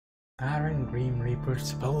Aren't Green Reapers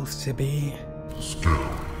supposed to be scary?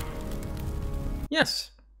 Yes,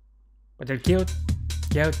 but they're cute,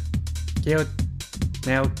 cute, cute,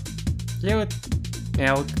 milk, cute,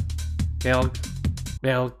 milk, milk,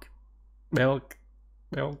 milk, milk,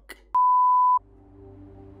 milk.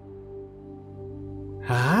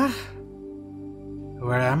 Huh?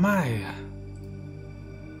 Where am I?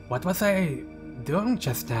 What was I doing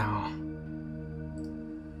just now?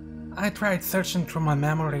 I tried searching through my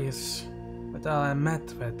memories, but all I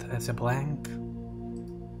met with is a blank.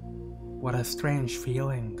 What a strange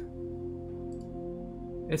feeling.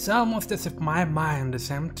 It's almost as if my mind is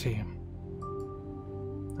empty.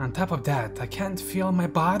 On top of that, I can't feel my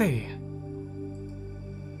body.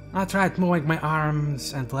 I tried moving my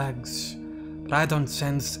arms and legs, but I don't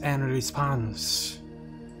sense any response.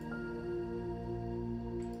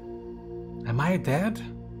 Am I dead?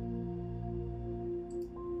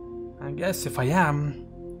 I guess if I am,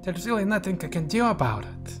 there's really nothing I can do about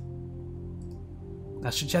it. I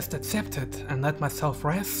should just accept it and let myself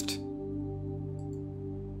rest.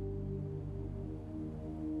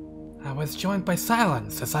 I was joined by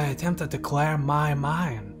silence as I attempted to clear my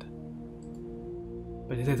mind.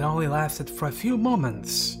 But it had only lasted for a few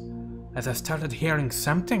moments as I started hearing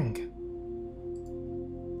something.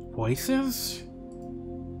 Voices?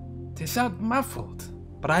 They sound muffled,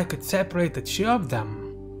 but I could separate the two of them.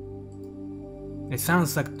 It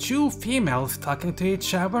sounds like two females talking to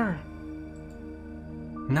each other.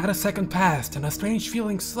 Not a second passed and a strange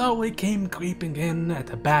feeling slowly came creeping in at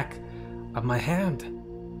the back of my head.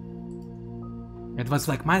 It was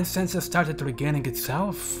like my senses started regaining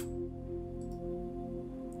itself.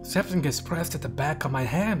 Something is pressed at the back of my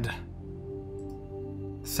head.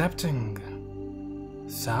 Something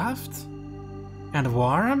soft and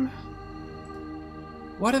warm?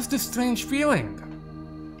 What is this strange feeling?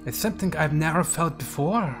 It's something I've never felt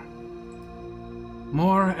before.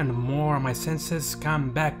 More and more my senses come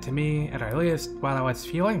back to me, at least what I was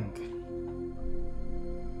feeling.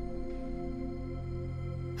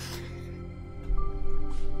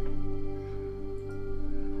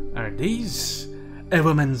 Are these a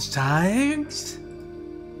woman's thighs?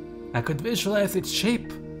 I could visualize its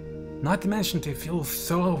shape, not to mention it feels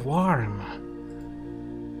so warm.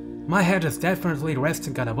 My head is definitely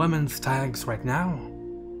resting on a woman's thighs right now.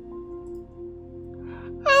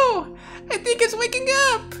 Oh, I think it's waking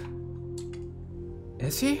up!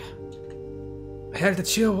 Is he? I heard the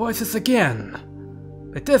two voices again,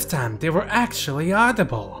 but this time they were actually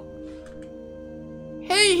audible.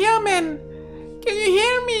 Hey human! Can you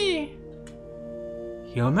hear me?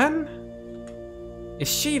 Human? Is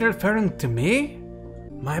she referring to me?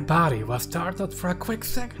 My body was startled for a quick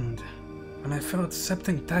second when I felt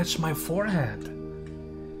something touch my forehead.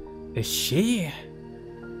 Is she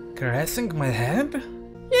caressing my head?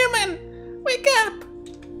 Human, wake up!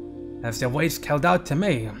 As the voice called out to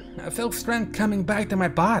me, I felt strength coming back to my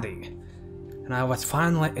body, and I was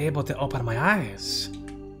finally able to open my eyes.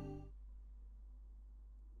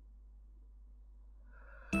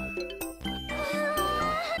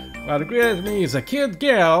 What greeted me is a cute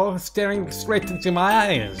girl staring straight into my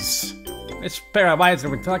eyes. Which pair of eyes are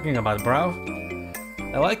we talking about, bro?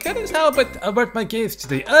 Well, I couldn't help but avert my gaze to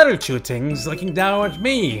the other two things looking down at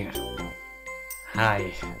me.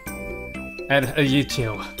 Hi. And you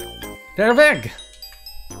two. They're big.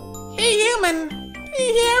 Hey human, can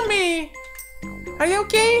you hear me? Are you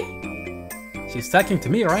okay? She's talking to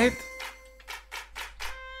me, right?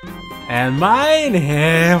 Am I in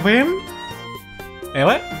heaven? Hey,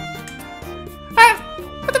 what?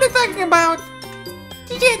 What are you talking about?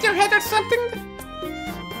 Did you hit your head or something?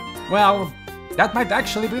 Well, that might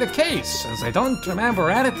actually be the case, as I don't remember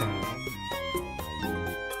anything.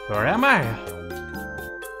 Where am I?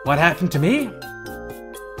 What happened to me?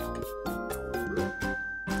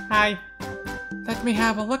 Hi. Let me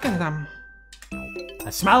have a look at them.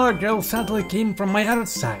 A smaller girl suddenly came from my other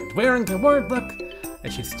side, wearing a worried look,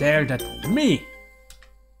 as she stared at me.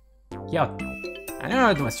 Yo, I know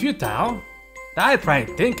it was futile. I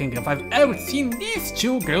tried thinking if I've ever seen these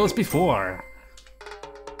two girls before.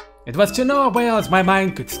 It was to no avail as my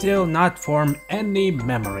mind could still not form any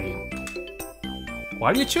memory.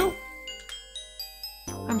 What are you two?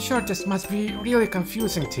 I'm sure this must be really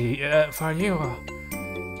confusing for you.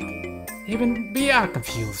 Even we are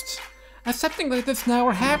confused, as something like this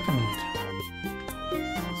never happened.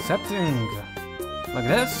 Something like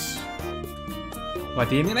this? What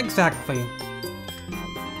do you mean exactly?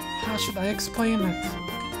 How should I explain it?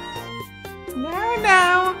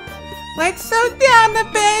 Now, let's slow down a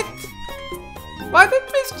bit. Why don't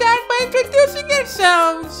we start by introducing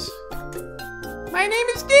ourselves? My name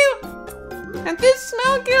is Stu. And this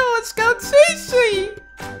small girl is called Pochui.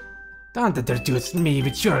 Don't introduce me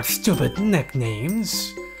with your stupid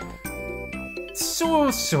nicknames.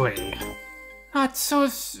 Pochui. Not so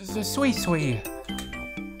sweet.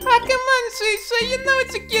 Ah, come on, Pochui, you know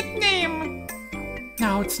it's a cute name.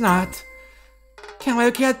 No, it's not. Can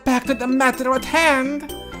we get back to the matter at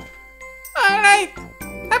hand? Alright.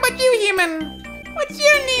 How about you, human? What's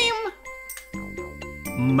your name?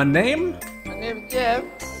 My name? My name's Jeff.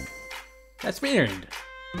 That's weird.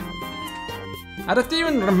 I don't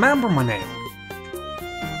even remember my name.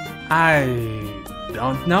 I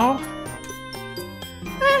don't know.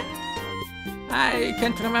 I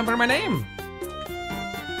can't remember my name.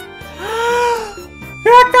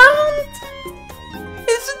 You don't?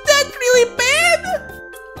 Isn't that really bad?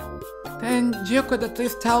 Then you could at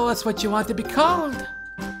least tell us what you want to be called.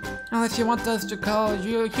 Unless you want us to call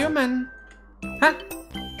you human. Huh?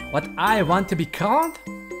 What I want to be called?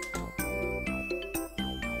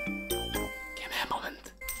 Give me a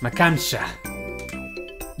moment. Makamsha.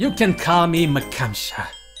 You can call me Makamsha.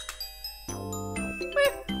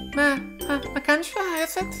 Makamsha,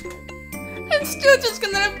 is it? I'm still just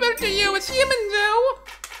gonna refer to you as human, though.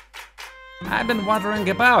 I've been wondering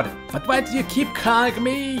about it, but why do you keep calling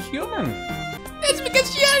me human? It's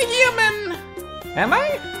because you're human! Am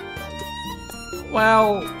I?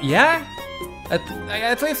 Well, yeah. I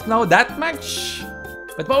at least know that much.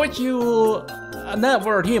 But why would you,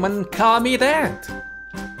 another human, call me that?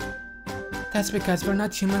 That's because we're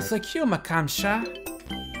not humans like you, Makamsha.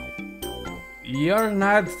 You're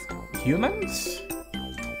not humans?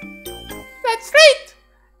 That's right!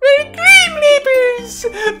 We're Grim Reapers!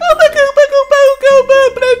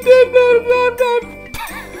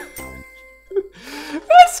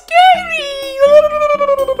 That's scary!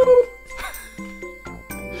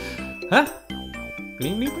 Huh?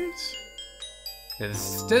 Grim Reapers?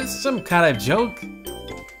 Is this some kind of joke?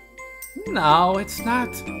 No, it's not.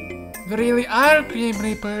 We really are Grim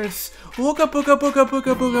Reapers. Ooga booga booga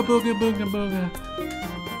booga booga booga booga booga.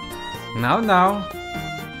 No.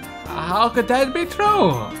 How could that be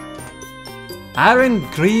true?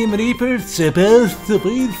 Aren't Grim Reapers supposed to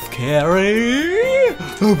be scary?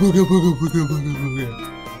 Booga booga booga booga booga.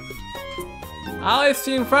 All I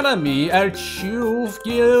see in front of me are two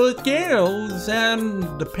cute girls and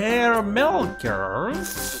the pair of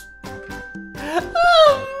milkers.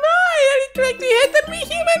 Oh my! Are you trying to hit at me,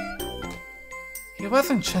 human? He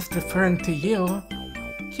wasn't just referring to you.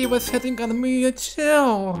 He was hitting on me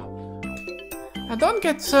too. Now don't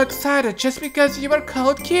get so excited just because you were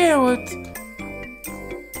called cute.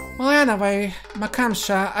 Well, anyway,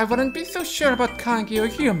 Makamsha, I wouldn't be so sure about calling you a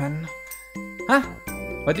human. Huh?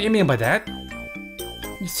 What do you mean by that?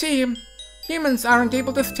 You see, humans aren't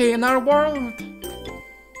able to stay in our world.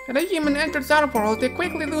 When a human enters our world, they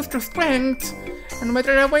quickly lose their strength and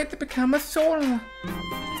wither away to become a soul.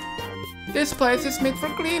 This place is made for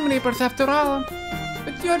Grim Reapers after all,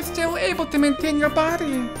 but you're still able to maintain your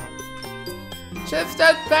body. Just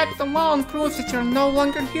that fact alone proves that you're no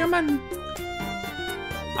longer human.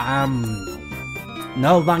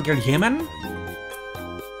 No longer human?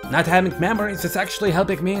 Not having memories is actually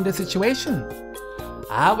helping me in this situation.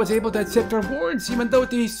 I was able to accept their words even though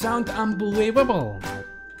they sound unbelievable.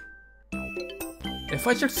 If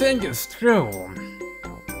what you're saying is true,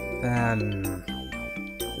 then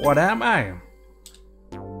what am I?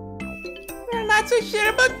 We're not so sure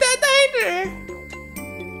about that either.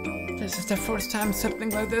 This is the first time something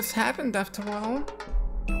like this happened after all.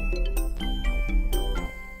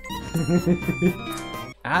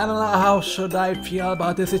 I don't know how should I feel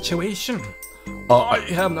about this situation. I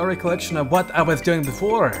have no recollection of what I was doing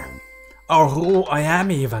before. Or who I am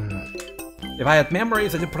even. If I had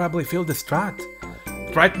memories, I'd probably feel distraught.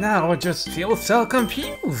 But right now, I just feel so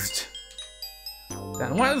confused.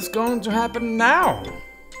 Then what is going to happen now?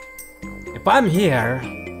 If I'm here,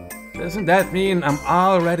 doesn't that mean I'm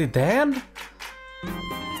already dead?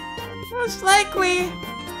 Most likely.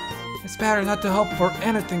 It's better not to hope for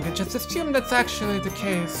anything and just assume that's actually the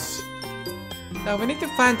case. Now we need to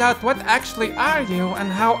find out what actually are you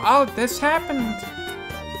and how all this happened.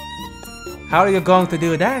 How are you going to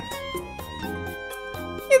do that?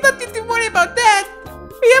 You don't need to worry about that.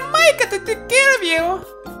 We have Micah to take care of you.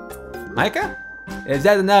 Micah? Is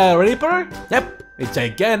that another Reaper? Yep, a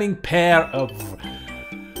gigantic pair of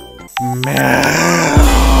milk.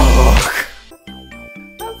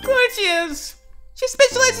 Of course she is. She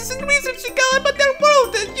specializes in researching all about their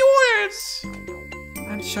world and yours.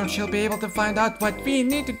 I'm sure she'll be able to find out what we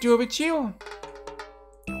need to do with you.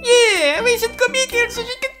 Yeah, we should go meet her so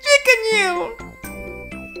she can check on you.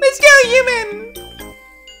 Let's go, human.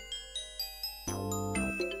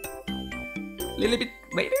 little bit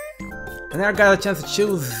later. I never got a chance to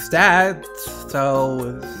choose that,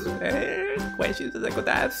 so questions that I could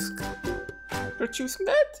ask for choosing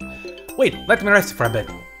that? Wait, let me rest for a bit.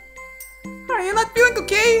 Are you not feeling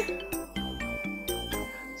okay?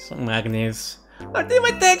 So Magnus, or did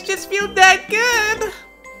my text just feel that good?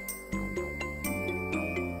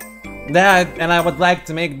 That, and I would like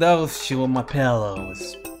to make those shoe my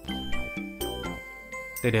pillows.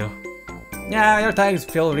 They do. Yeah, your tags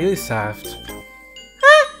feel really soft.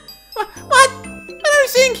 Huh? What? What are you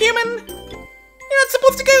saying, human? You're not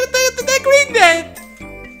supposed to go to decorate that!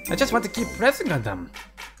 I just want to keep pressing on them.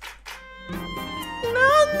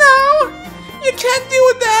 No! You can't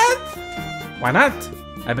do that! Why not?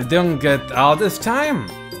 I've been doing it all this time.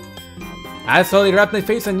 I slowly wrapped my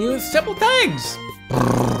face and used simple tags.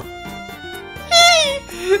 Hey!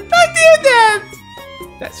 Don't do that!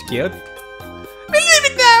 That's cute. Believe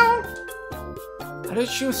it now! Are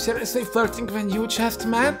you seriously flirting when you just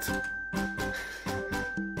met?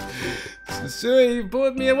 Sui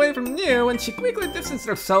pulled me away from you and she quickly distanced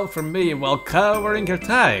herself from me while covering her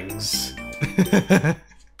tags.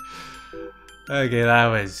 Okay, that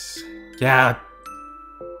was... yeah.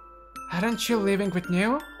 Aren't you leaving with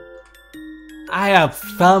you? I have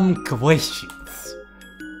some questions.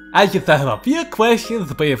 I just have a few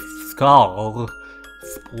questions with Skull.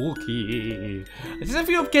 Spooky. Just a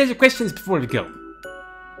few questions before we go.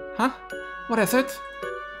 Huh? What is it?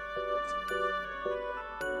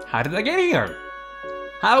 How did I get here?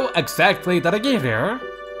 How exactly did I get here?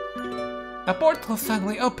 A portal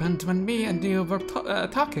suddenly opened when me and you were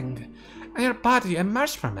talking, and your body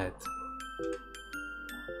emerged from it.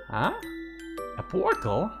 Huh? A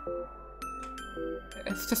portal?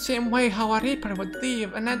 It's the same way how a Reaper would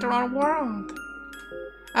leave and enter our world.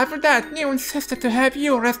 After that, you insisted to have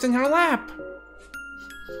you rest in your lap.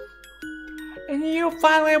 And you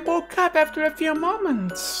finally woke up after a few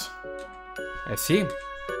moments. I see.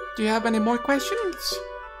 Do you have any more questions?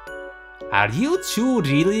 Are you two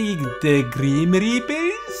really the Grim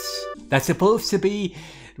Reapers? That's supposed to be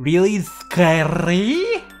really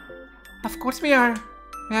scary? Of course we are.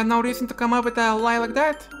 We had no reason to come up with a lie like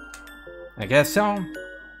that. I guess so.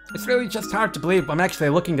 It's really just hard to believe I'm actually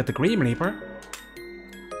looking at the Grim Reaper.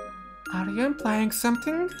 Are you implying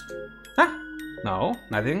something? Huh? No,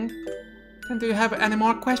 nothing. Then do you have any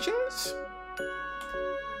more questions?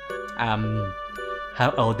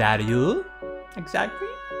 How old are you? Exactly?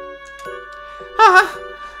 Why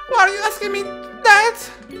are you asking me that?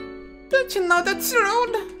 Don't you know that's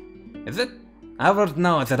rude? Is it? I would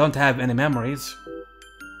know as I don't have any memories.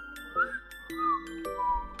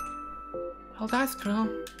 Well, that's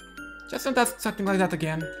true. Just don't ask something like that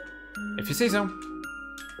again. If you say so.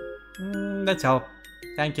 That's all.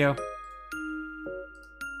 Thank you.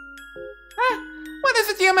 What is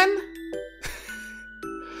it, human?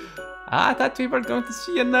 I thought we were going to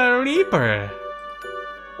see another Reaper.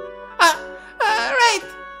 Right.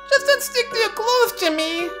 Just don't stick too close to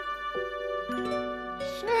me.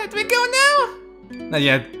 Should we go now? Not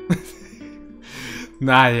yet.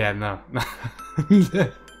 Not yet, no.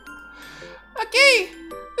 Okay.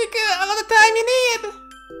 Take all the time you need.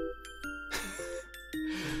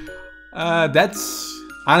 That's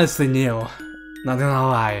honestly new. Not gonna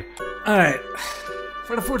lie. Alright.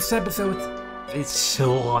 For the first episode, it's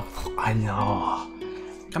short, I know.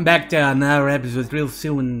 Come back to another episode real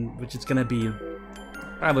soon, which is gonna be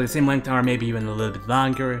probably the same length or maybe even a little bit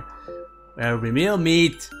longer, where we will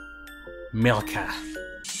meet Milka.